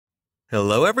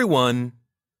Hello everyone!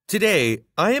 Today,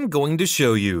 I am going to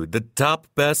show you the top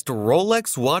best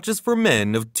Rolex watches for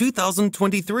men of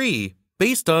 2023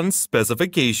 based on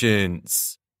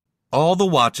specifications. All the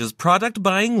watches product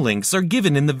buying links are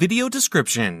given in the video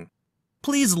description.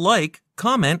 Please like,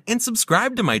 comment, and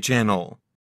subscribe to my channel.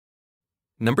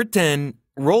 Number 10.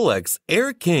 Rolex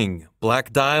Air King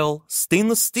Black Dial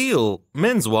Stainless Steel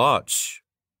Men's Watch.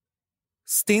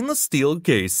 Stainless steel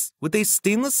case with a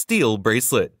stainless steel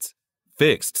bracelet.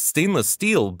 Fixed stainless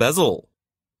steel bezel.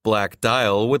 Black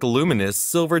dial with luminous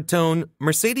silver tone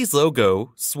Mercedes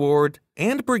logo, sword,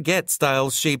 and baguette style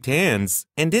shaped hands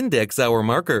and index hour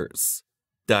markers.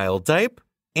 Dial type,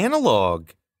 analog.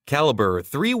 Caliber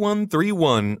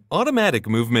 3131 automatic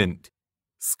movement.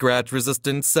 Scratch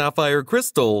resistant sapphire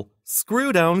crystal,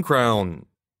 screw down crown.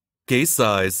 Case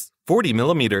size 40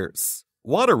 millimeters.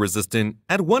 Water resistant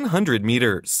at 100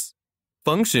 meters.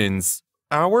 Functions: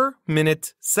 hour,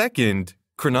 minute, second,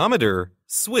 chronometer,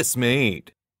 Swiss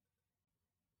made.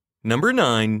 Number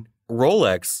 9.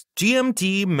 Rolex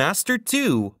GMT Master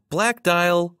 2 Black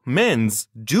Dial Men's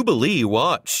Jubilee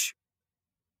Watch.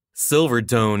 Silver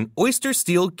tone oyster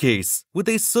steel case with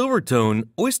a silver tone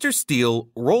oyster steel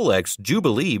Rolex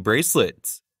Jubilee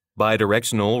bracelet.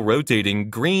 Bidirectional rotating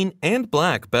green and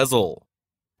black bezel.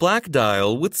 Black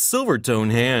dial with silver tone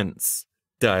hands.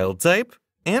 Dial type,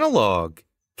 analog.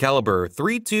 Caliber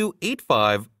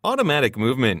 3285 automatic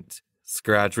movement.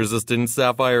 Scratch resistant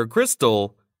sapphire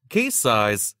crystal. Case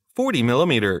size 40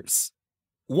 millimeters.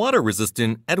 Water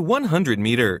resistant at 100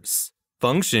 meters.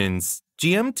 Functions: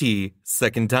 GMT,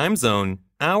 second time zone,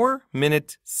 hour,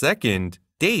 minute, second,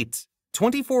 date,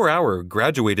 24-hour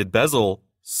graduated bezel,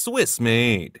 Swiss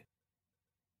made.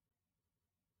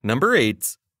 Number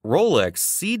 8. Rolex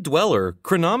Sea Dweller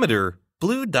Chronometer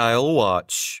Blue Dial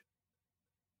Watch.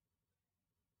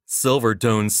 Silver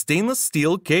tone stainless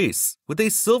steel case with a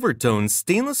silver tone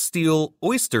stainless steel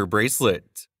oyster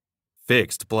bracelet.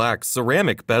 Fixed black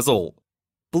ceramic bezel.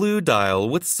 Blue dial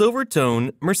with silver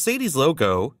tone Mercedes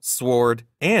logo, sword,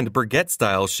 and baguette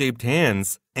style shaped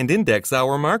hands and index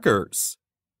hour markers.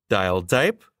 Dial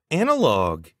type,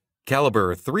 analog.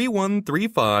 Caliber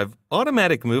 3135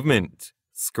 automatic movement.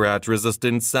 Scratch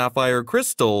resistant sapphire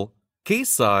crystal. Case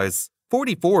size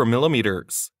 44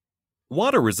 millimeters.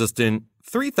 Water resistant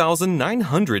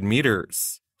 3,900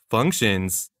 meters.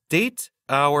 Functions: date,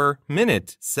 hour,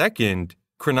 minute, second,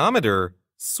 chronometer,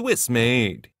 Swiss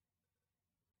made.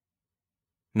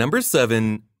 Number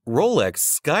 7. Rolex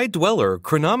Sky Dweller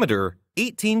Chronometer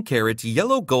 18 karat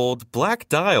yellow gold black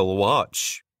dial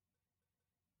watch.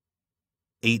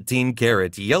 18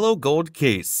 karat yellow gold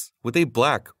case with a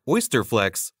black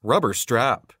Oysterflex rubber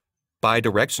strap.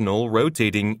 Bidirectional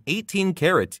rotating 18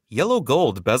 karat yellow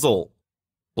gold bezel.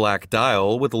 Black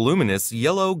dial with luminous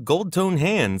yellow gold tone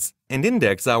hands and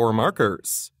index hour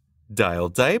markers. Dial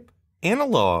type,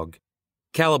 analog.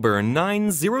 Caliber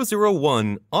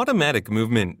 9001 automatic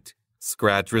movement.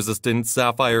 Scratch resistant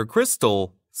sapphire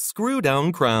crystal, screw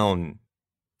down crown.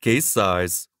 Case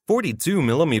size 42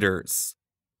 millimeters.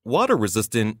 Water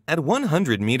resistant at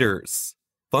 100 meters.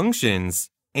 Functions: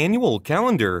 annual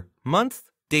calendar,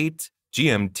 month, date,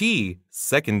 GMT,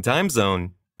 second time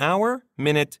zone, hour,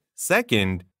 minute,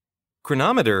 second,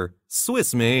 chronometer,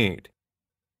 Swiss made.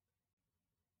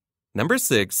 Number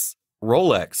 6.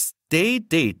 Rolex Day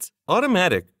Date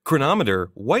Automatic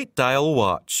Chronometer White Dial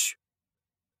Watch.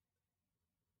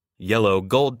 Yellow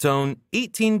gold tone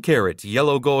 18 karat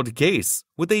yellow gold case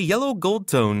with a yellow gold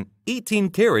tone 18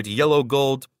 karat yellow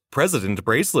gold President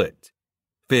bracelet.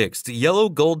 Fixed yellow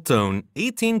gold tone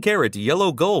 18 karat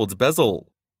yellow gold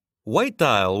bezel. White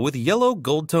dial with yellow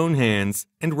gold tone hands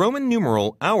and Roman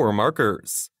numeral hour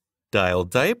markers. Dial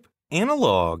type,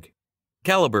 analog.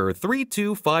 Caliber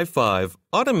 3255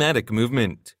 automatic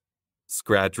movement.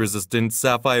 Scratch resistant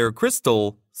sapphire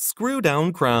crystal, screw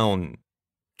down crown.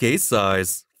 Case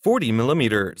size 40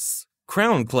 millimeters.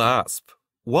 Crown clasp.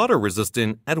 Water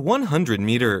resistant at 100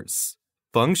 meters.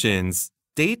 Functions: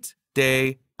 date,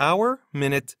 day, hour,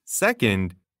 minute,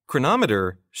 second,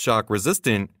 chronometer, shock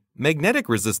resistant, magnetic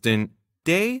resistant,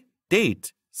 day,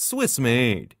 date, Swiss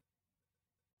made.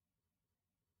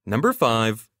 Number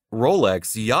 5.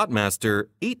 Rolex Yachtmaster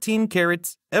 18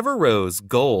 karat Ever Rose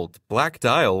Gold Black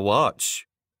Dial Watch.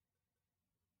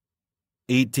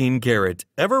 18 karat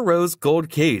Ever Rose Gold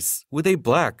case with a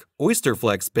black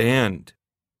Oysterflex band.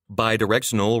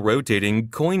 Bidirectional rotating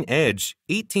coin edge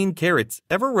 18 karat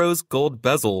Ever Rose Gold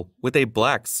bezel with a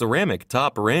black ceramic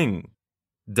top ring.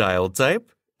 Dial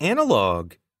type,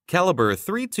 analog. Caliber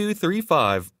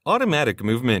 3235 automatic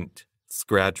movement.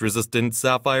 Scratch resistant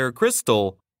sapphire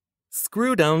crystal.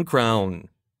 Screw down crown.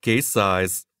 Case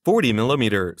size 40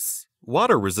 millimeters.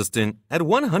 Water resistant at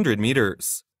 100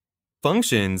 meters.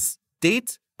 Functions: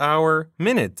 date, hour,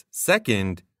 minute,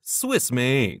 second, Swiss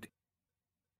made.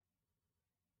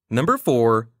 Number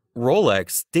 4.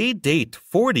 Rolex Day-Date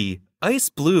 40 Ice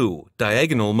Blue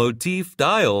Diagonal Motif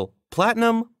Dial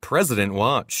Platinum President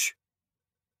Watch.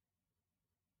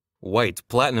 White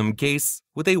platinum case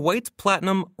with a white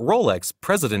platinum Rolex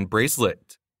President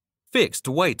bracelet. Fixed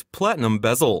white platinum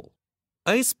bezel.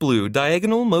 Ice blue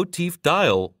diagonal motif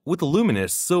dial with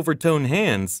luminous silver tone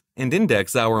hands and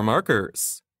index hour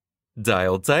markers.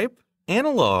 Dial type: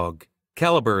 analog.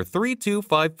 Caliber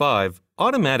 3255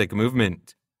 automatic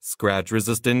movement.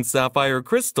 Scratch-resistant sapphire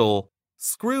crystal.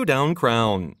 Screw-down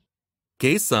crown.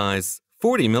 Case size: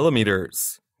 40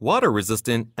 millimeters. Water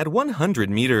resistant at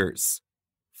 100 meters.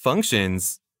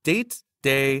 Functions: date,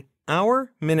 day,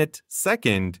 hour, minute,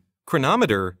 second,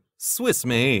 chronometer, Swiss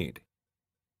made.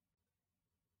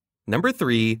 Number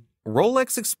 3.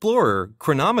 Rolex Explorer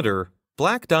Chronometer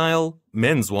Black Dial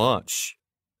Men's Watch.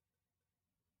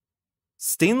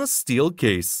 Stainless steel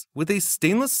case with a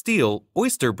stainless steel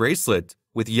oyster bracelet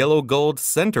with yellow gold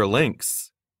center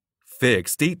links.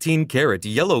 Fixed 18-karat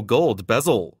yellow gold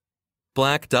bezel.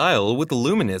 Black dial with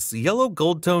luminous yellow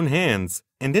gold tone hands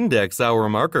and index hour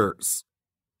markers.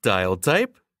 Dial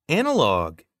type: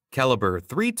 analog. Caliber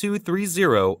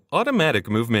 3230 automatic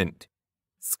movement.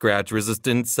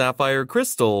 Scratch-resistant sapphire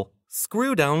crystal.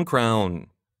 Screw-down crown.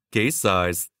 Case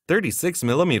size: 36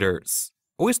 millimeters.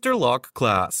 Oyster lock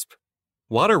clasp.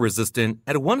 Water resistant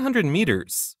at 100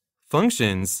 meters.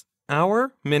 Functions: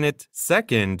 hour, minute,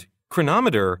 second,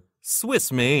 chronometer,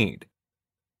 Swiss made.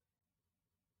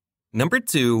 Number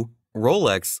 2.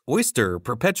 Rolex Oyster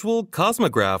Perpetual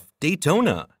Cosmograph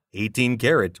Daytona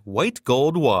 18-karat white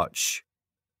gold watch.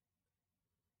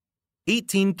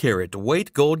 18-karat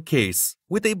white gold case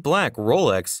with a black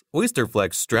Rolex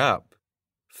Oysterflex strap.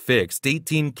 Fixed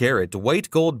 18-karat white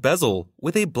gold bezel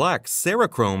with a black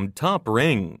Cerachrome top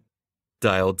ring.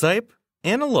 Dial type: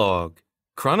 analog.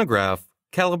 Chronograph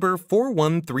caliber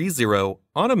 4130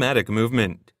 automatic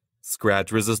movement.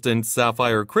 Scratch-resistant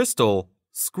sapphire crystal.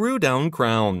 Screw-down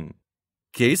crown.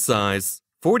 Case size: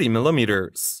 40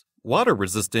 millimeters. Water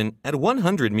resistant at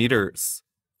 100 meters.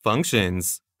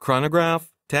 Functions: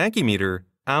 chronograph, tachymeter,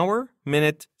 hour,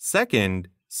 minute, second,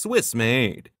 Swiss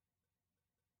made.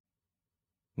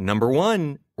 Number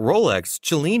 1. Rolex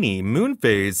Cellini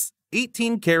Moonphase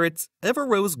 18-karat Ever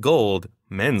Rose Gold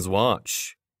Men's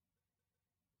Watch.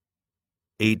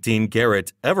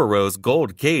 18-karat Ever Rose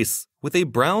Gold case with a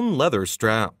brown leather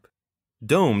strap.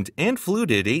 Domed and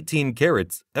fluted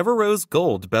 18-karat Ever Rose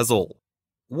Gold bezel.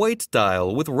 White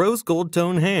dial with rose gold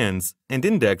tone hands and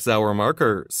index hour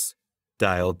markers.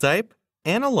 Dial type: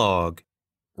 analog.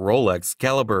 Rolex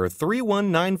caliber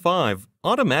 3195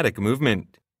 automatic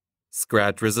movement.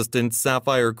 Scratch-resistant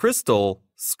sapphire crystal.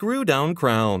 Screw-down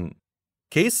crown.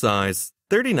 Case size: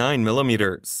 39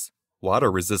 millimeters.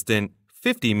 Water resistant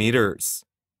 50 meters.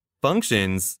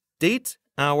 Functions: date,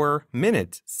 hour,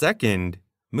 minute, second,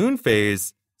 moon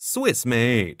phase, Swiss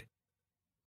made.